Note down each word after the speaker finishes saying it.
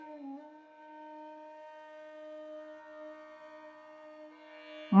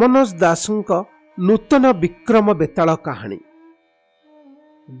मनोज दासଙ୍କ नूतन विक्रम बेताल कहानी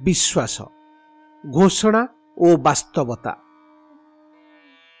विश्वास, घोषणा और बास्तवता।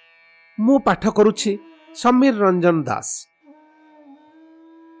 मु पाठ करुछि समीर रंजन दास।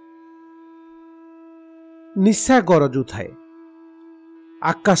 निशा गरजु थाए।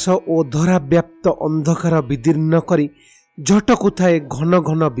 आकाश ओ धरा व्याप्त अंधकार विदीर्ण करी झटकु थाए घन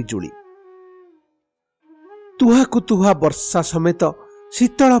घन बिजुली। तुहाकु तुहा वर्षा समेत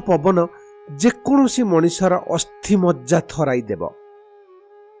शीतल पवन जेकोसी मनिषर अस्थि मज्जा थराई देव।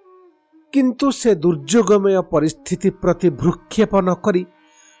 किंतु से दुर्योगमय परिस्थिति प्रति भ्रुक्षेप न करी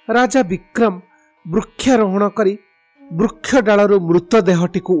राजा विक्रम वृक्षारोहण करी वृक्ष डालरू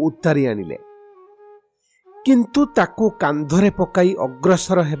मृतदेहटी उतारी आनिले। किंतु ताकू कांधरे पकाई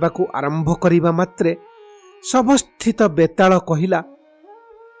अग्रसर हेबाकू आरंभ करिबा मात्रे सबस्थित बेताल कहिला,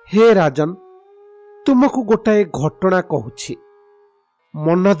 हे राजन, तुमको गोटाए घटना कहूछि,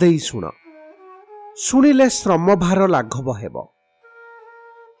 मन देई शुण। शुणिले श्रमभार लाघव हेब।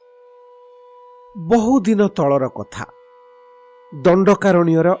 बहुदिन तलर कथा।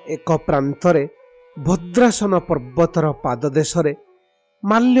 दंडकारण्यर एक प्रांतरे भद्रासन पर्वतर पाददेशरे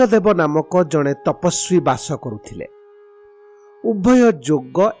माल्यदेव नामक जड़े तपस्वी बास करुथिले। उभय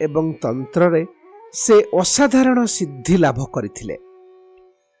जोग एवं तंत्ररे से असाधारण सिद्धि लाभ करथिले।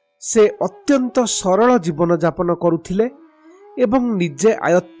 से अत्यंत सरल जीवन यापन करुथिले एवं निजे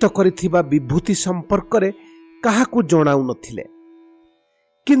आयत्त करिथिबा विभूति संपर्करे काहाकू जणाउ नथिले।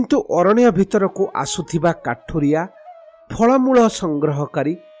 किंतु अरण्य भितरकू आसुथिबा काठुरिया, फलमूल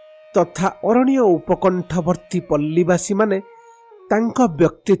संग्रहकारी तथा अरण्य उपकंठवर्ती पल्लीवासी माने तांको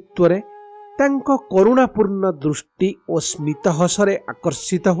व्यक्तित्वरे, तांको करुणापूर्ण दृष्टि और स्मित हसरे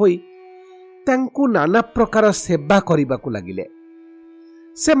आकर्षित होई तांकू नाना प्रकार सेवा करिबाकू लागिले।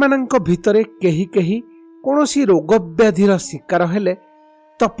 सेमानंको भितरे केही केही कोनोसी रोग व्याधिर शिकार हेले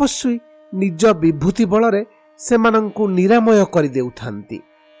तपस्वी निज विभूति बलरे सेमानंकू निरामय करि देउथांती।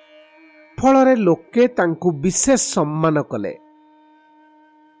 फलरे लोके तांकू विशेष सम्मान कले।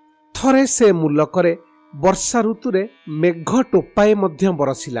 थरे से मुलकरे वर्षा ऋतुरे मेघ टोपाए मध्य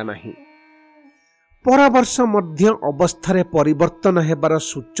बरसिला नहीं। पर वर्ष मध्य अवस्थारे परिवर्तन हेबार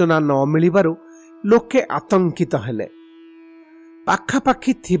सूचना न मिलिबारु लोके आतंकित हेले।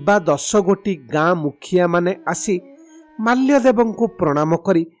 पाखापाखी थिबा 10 गोटी गाँ मुखिया माने आसी माल्यदेवंकु प्रणाम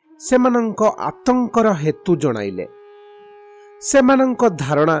करी सेमानंको आतंकर हेतु जणाइले। सेमानंको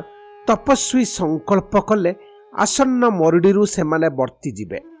धारणा तपस्वी संकल्प कले आसन्न मरुडीरू सेमाने वर्ती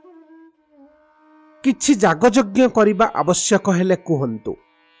जिबे। किछि जागयज्ञ करिबा आवश्यक हेले कुहंतु,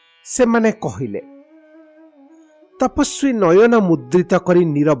 सेमाने कहिले। तपस्वी नयन मुद्रित करी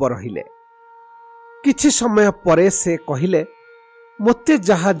नीरव रहिले। किछि समय परे से कहिले, मोते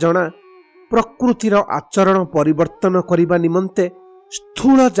जहा जना प्रकृतिर आचरण परिवर्तन करिबा निमंते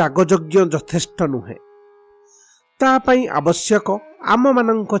स्थूल जागयज्ञ यथेष्ट नुहे। ता पई आवश्यक आम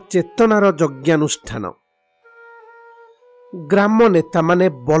मानंक चेतनार यज्ञानुष्ठान। ग्राम नेता माने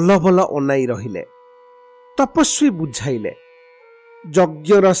बल बल अनाई रहिले। तपस्वी बुझाइले,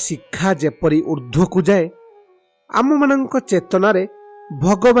 यज्ञर शिक्षा जेपरी ऊर्ध्वकु जाए, आम मानंक चेतनारे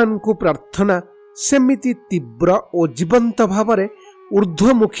भगवान को प्रार्थना सेमिति तीव्र और जीवंत भावरे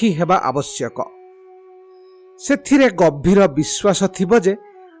ऊर्ध्वमुखी हेबा आवश्यक। सेथिरे गभीर विश्वास थिबो जे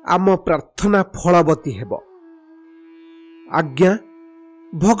आम प्रार्थना फलवती हेबो। आज्ञा,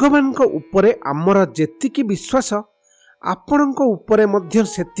 भगवान को उपरे आमर जेतिकी विश्वास, आपणको उपरे मध्य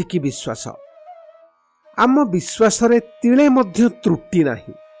सेतिकी विश्वास। आम विश्वासरे तिळे मध्य त्रुटि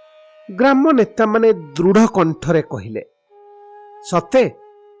नाही। ग्राम नेता माने दृढ़ कंठरे कहिले, सते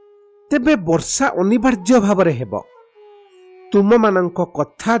तेबे वर्षा अनिवार्य भावरे हेबो। तुम मानंको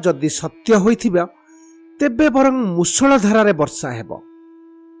कथा जदि सत्य होइथिबा तेबे बरं मुसळ धारारे वर्षा हेबो।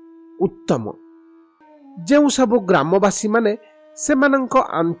 उत्तम। जेउ सब ग्रामवासी माने सेमानंको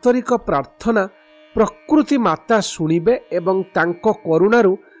आंतरिक प्रार्थना प्रकृति माता शुणिबे एवं तांको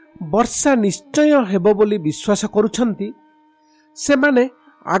करुणारू वर्षा निश्चय हेबो बोली विश्वास करुछंती, सेमाने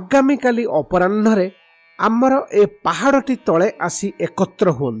आगामी काली अपराह्नरे आमर ए पहाड़टी तले आसी एकत्र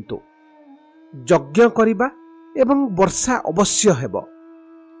हुअन्तु। यज्ञ करिबा एवं वर्षा अवश्य हेबो।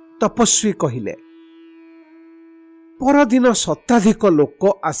 तपस्वी कहिले। परदिन शताधिक लोक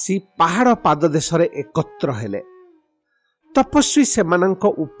आसी पहाड़ पाददेशरे एकत्र हेले। तपस्वी सेमानंको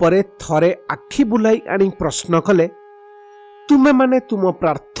उपरे थरे आखि बुलाई आनी प्रश्न कले, तुमे माने तुम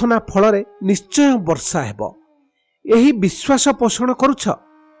प्रार्थना फलरे निश्चय वर्षा हेबो, एही विश्वास पोषण करुछ?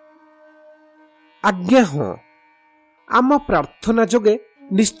 आज्ञा, हाँ, आम प्रार्थना जोगे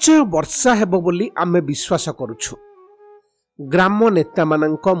निश्चय वर्षा हेबो बोली आमे विश्वास करुछु। ग्राम नेता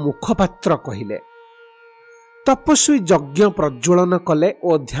मानंको मुखपात्र कहिले। ତପସ୍ୱୀ ଯଜ୍ଞ ପ୍ରଜ୍ୱଳନ କଲେ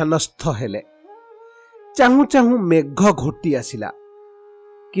ଓ ଧ୍ୟାନସ୍ଥ ହେଲେ। ଚାହୁଁ ଚାହୁଁ ମେଘ ଘୋଟି ଆସିଲା,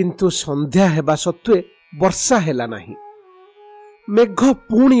 କିନ୍ତୁ ସନ୍ଧ୍ୟା ହେବା ସତ୍ତ୍ୱେ ବର୍ଷା ହେଲା ନାହିଁ। ମେଘ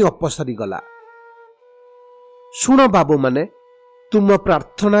ପୁଣି ଅପସରିଗଲା। ଶୁଣ ବାବୁମାନେ, ତୁମ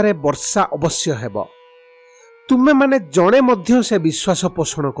ପ୍ରାର୍ଥନାରେ ବର୍ଷା ଅବଶ୍ୟ ହେବ। ତୁମେମାନେ ଜଣେ ମଧ୍ୟ ସେ ବିଶ୍ୱାସ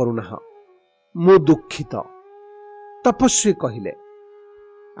ପୋଷଣ କରୁନାହ। ମୁଁ ଦୁଃଖିତ। ତପସ୍ୱୀ କହିଲେ,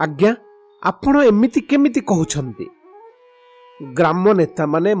 ଆଜ୍ଞା, ଆପଣ ଏମିତି କେମିତି କହୁଛନ୍ତି? ଗ୍ରାମ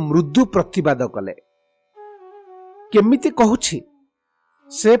ନେତାମାନେ ମୃଦୁ ପ୍ରତିବାଦ କଲେ। କେମିତି କହୁଛି?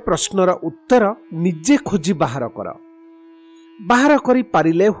 ସେ ପ୍ରଶ୍ନର ଉତ୍ତର ନିଜେ ଖୋଜି ବାହାର କର। ବାହାର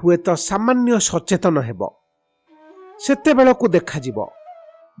କରିପାରିଲେ ହୁଏତ ସାମାନ୍ୟ ସଚେତନ ହେବ। ସେତେବେଳକୁ ଦେଖାଯିବ।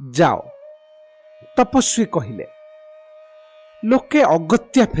 ଯାଅ। ତପସ୍ୱୀ କହିଲେ। ଲୋକେ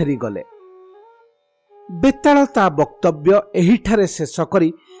ଅଗତ୍ୟା ଫେରିଗଲେ। ବେତାଳ ତା ବକ୍ତବ୍ୟ ଏହିଠାରେ ଶେଷ କରି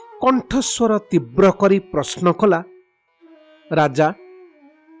କଣ୍ଠସ୍ୱର ତୀବ୍ର କରି ପ୍ରଶ୍ନ କଲା, ରାଜା,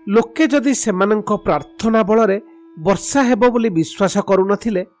 ଲୋକେ ଯଦି ସେମାନଙ୍କ ପ୍ରାର୍ଥନା ବଳରେ ବର୍ଷା ହେବ ବୋଲି ବିଶ୍ୱାସ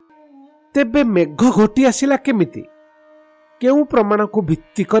କରୁନଥିଲେ, ତେବେ ମେଘ ଘୋଟି ଆସିଲା କେମିତି? କେଉଁ ପ୍ରମାଣକୁ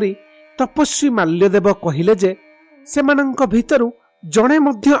ଭିତ୍ତି କରି ତପସ୍ୱୀ ମାଲ୍ୟଦେବ କହିଲେ ଯେ ସେମାନଙ୍କ ଭିତରୁ ଜଣେ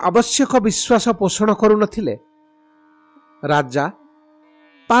ମଧ୍ୟ ଆବଶ୍ୟକ ବିଶ୍ୱାସ ପୋଷଣ କରୁନଥିଲେ? ରାଜା,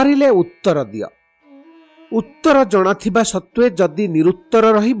 ପାରିଲେ ଉତ୍ତର ଦିଅ। ଉତ୍ତର ଜଣାଥିବା ସତ୍ତ୍ୱେ ଯଦି ନିରୁତ୍ତର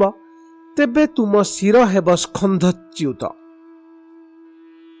ରହିବ, ତେବେ ତୁମ ଶିର ହେବ ସ୍କନ୍ଧଚ୍ୟୁତ।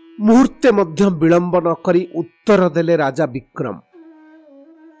 ମୁହୂର୍ତ୍ତେ ମଧ୍ୟ ବିଳମ୍ବ ନ କରି ଉତ୍ତର ଦେଲେ ରାଜା ବିକ୍ରମ।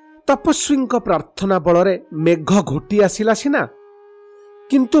 ତପସ୍ୱୀଙ୍କ ପ୍ରାର୍ଥନା ବଳରେ ମେଘ ଘୋଟି ଆସିଲା ସିନା,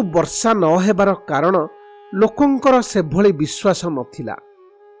 କିନ୍ତୁ ବର୍ଷା ନ ହେବାର କାରଣ ଲୋକଙ୍କର ସେଭଳି ବିଶ୍ୱାସ ନଥିଲା।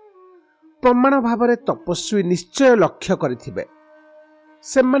 ପ୍ରମାଣ ଭାବରେ ତପସ୍ୱୀ ନିଶ୍ଚୟ ଲକ୍ଷ୍ୟ କରିଥିବେ।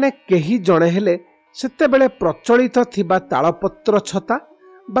 ସେମାନେ କେହି ଜଣେ ହେଲେ ସେତେବେଳେ ପ୍ରଚଳିତ ଥିବା ତାଳପତ୍ର ଛତା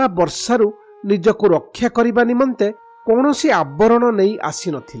ବା ବର୍ଷାରୁ ନିଜକୁ ରକ୍ଷା କରିବା ନିମନ୍ତେ କୌଣସି ଆବରଣ ନେଇ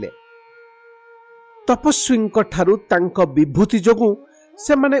ଆସିନଥିଲେ। ତପସ୍ୱୀଙ୍କ ଠାରୁ ତାଙ୍କ ବିଭୂତି ଯୋଗୁଁ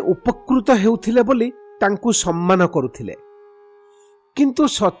ସେମାନେ ଉପକୃତ ହେଉଥିଲେ ବୋଲି ତାଙ୍କୁ ସମ୍ମାନ କରୁଥିଲେ। କିନ୍ତୁ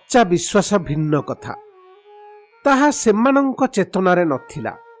ସଚ୍ଚା ବିଶ୍ୱାସ ଭିନ୍ନ କଥା। ତାହା ସେମାନଙ୍କ ଚେତନାରେ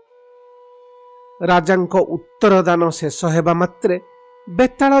ନଥିଲା। ରାଜାଙ୍କ ଉତ୍ତରଦାନ ଶେଷ ହେବା ମାତ୍ରେ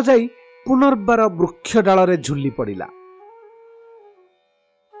ବେତାଳ ଯାଇ ପୁନର୍ବାର ବୃକ୍ଷ ଡାଳରେ ଝୁଲି ପଡ଼ିଲା।